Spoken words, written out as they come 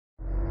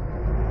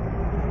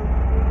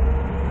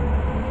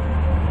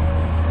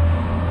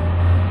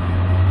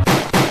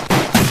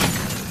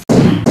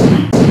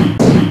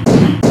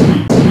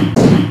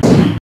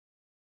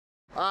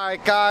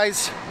Alright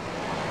guys,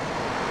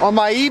 on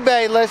my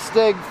eBay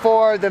listing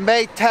for the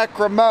Maytech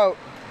remote,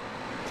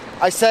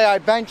 I say I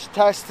bench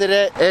tested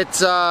it. It's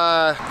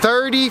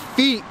 30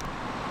 feet.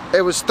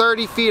 It was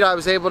 30 feet I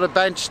was able to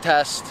bench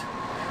test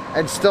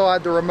and still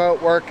had the remote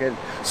working.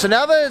 So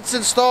now that it's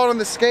installed on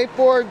the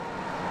skateboard,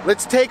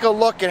 let's take a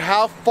look at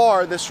how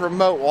far this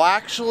remote will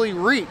actually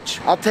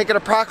reach. I'll take an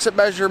approximate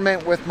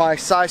measurement with my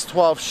size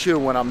 12 shoe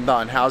when I'm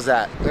done. How's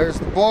that? There's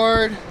the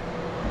board.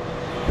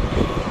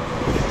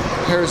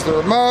 Here's the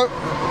remote.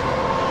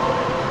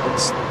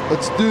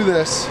 Let's do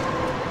this.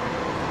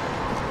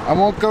 I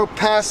won't go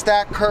past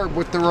that curb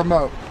with the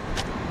remote.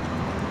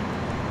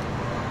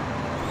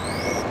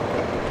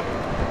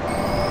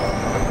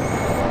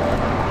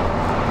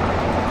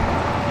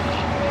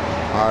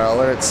 Alright, I'll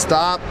let it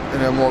stop and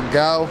then we'll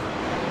go.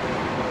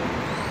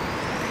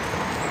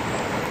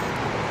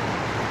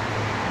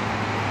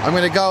 I'm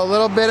going to go a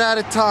little bit at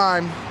a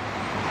time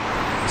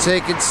so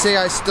you can see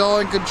I'm still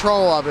in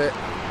control of it.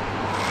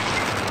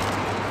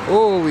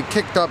 Oh, we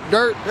kicked up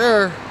dirt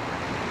there.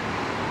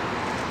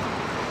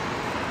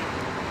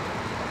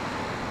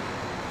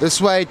 This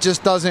way it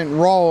just doesn't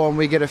roll and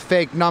we get a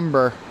fake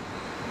number.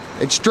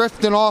 It's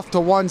drifting off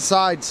to one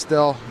side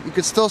still. You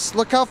can still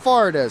look how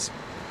far it is.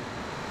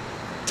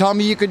 Tell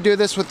me you could do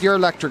this with your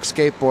electric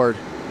skateboard.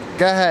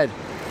 Go ahead.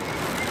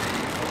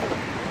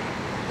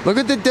 Look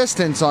at the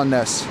distance on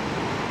this.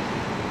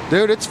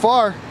 Dude, it's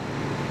far.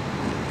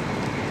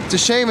 It's a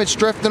shame it's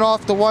drifting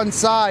off to one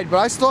side, but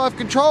I still have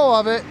control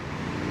of it.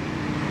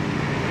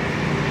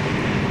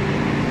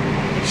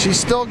 She's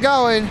still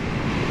going.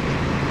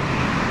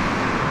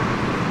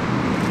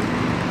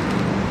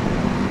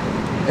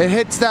 It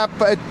hits that,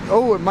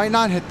 oh, it might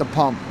not hit the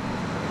pump.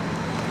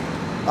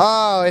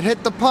 Oh, it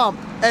hit the pump,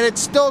 and it's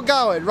still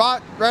going.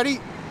 Right, ready?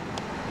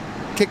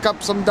 Kick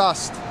up some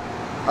dust.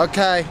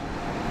 Okay.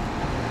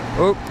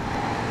 Oop.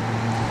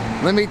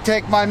 Let me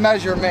take my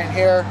measurement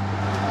here.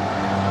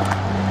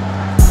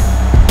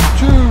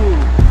 2,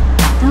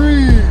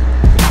 3,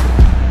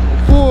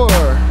 4,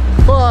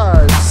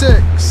 5,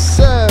 6,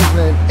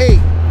 7, 8,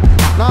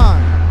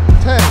 9,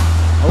 10,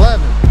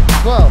 11,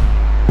 12,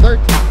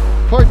 13,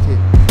 14,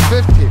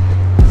 15,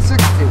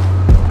 16,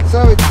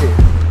 17,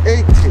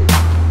 18,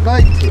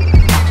 19,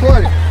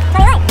 20.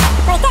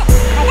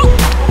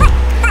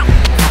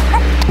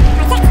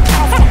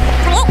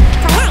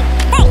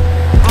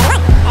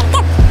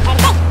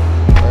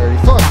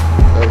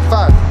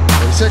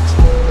 36,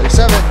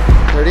 37,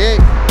 38,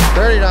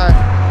 39,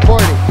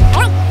 40.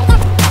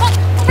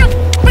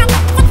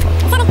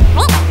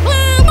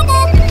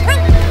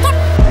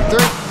 3,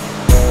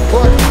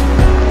 4,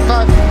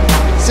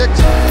 5,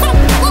 6.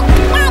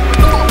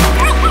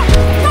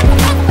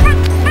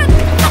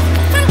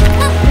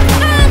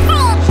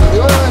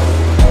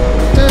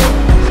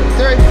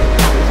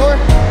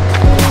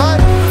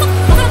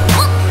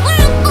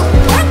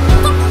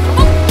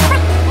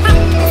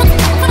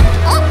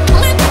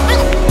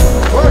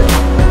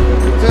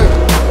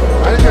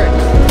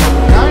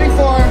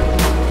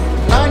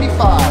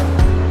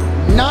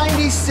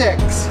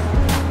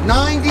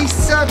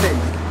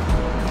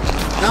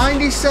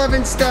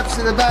 97 steps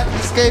to the back of the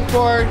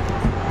skateboard.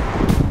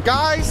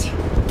 Guys,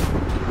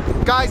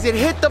 it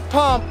hit the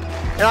pump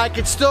and I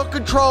could still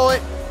control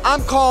it.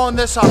 I'm calling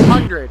this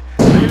 100.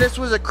 I mean, this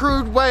was a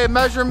crude way of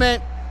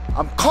measurement.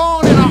 I'm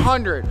calling it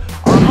 100.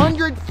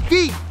 100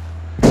 feet.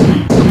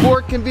 The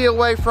board can be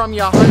away from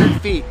you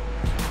 100 feet.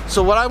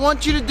 So what I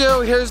want you to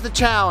do, here's the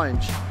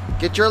challenge.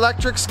 Get your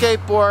electric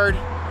skateboard,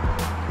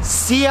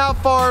 see how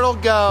far it'll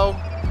go.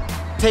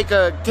 Take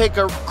a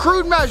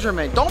crude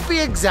measurement. Don't be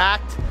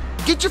exact.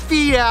 Get your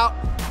feet out,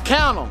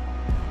 count them.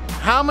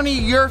 How many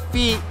of your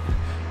feet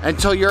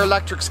until your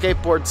electric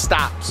skateboard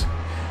stops?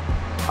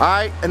 All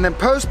right, and then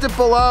post it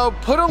below,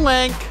 put a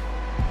link,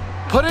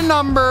 put a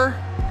number,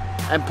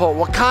 and put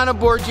what kind of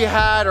board you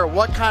had or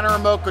what kind of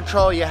remote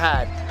control you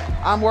had.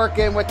 I'm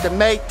working with the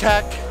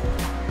Maytech,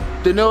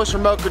 the newest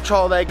remote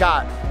control they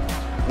got.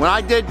 When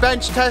I did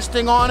bench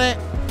testing on it,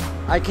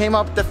 I came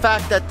up with the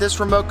fact that this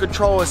remote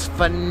control is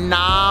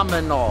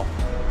phenomenal,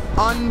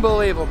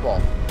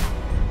 unbelievable.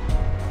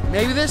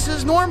 Maybe this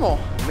is normal.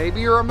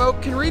 Maybe your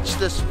remote can reach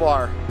this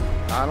far.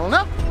 I don't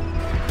know.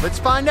 Let's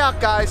find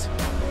out, guys.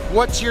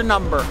 What's your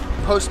number?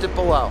 Post it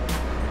below.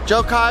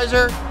 Joe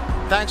Kyser,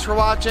 thanks for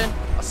watching.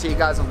 I'll see you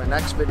guys on the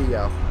next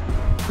video.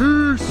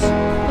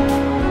 Peace.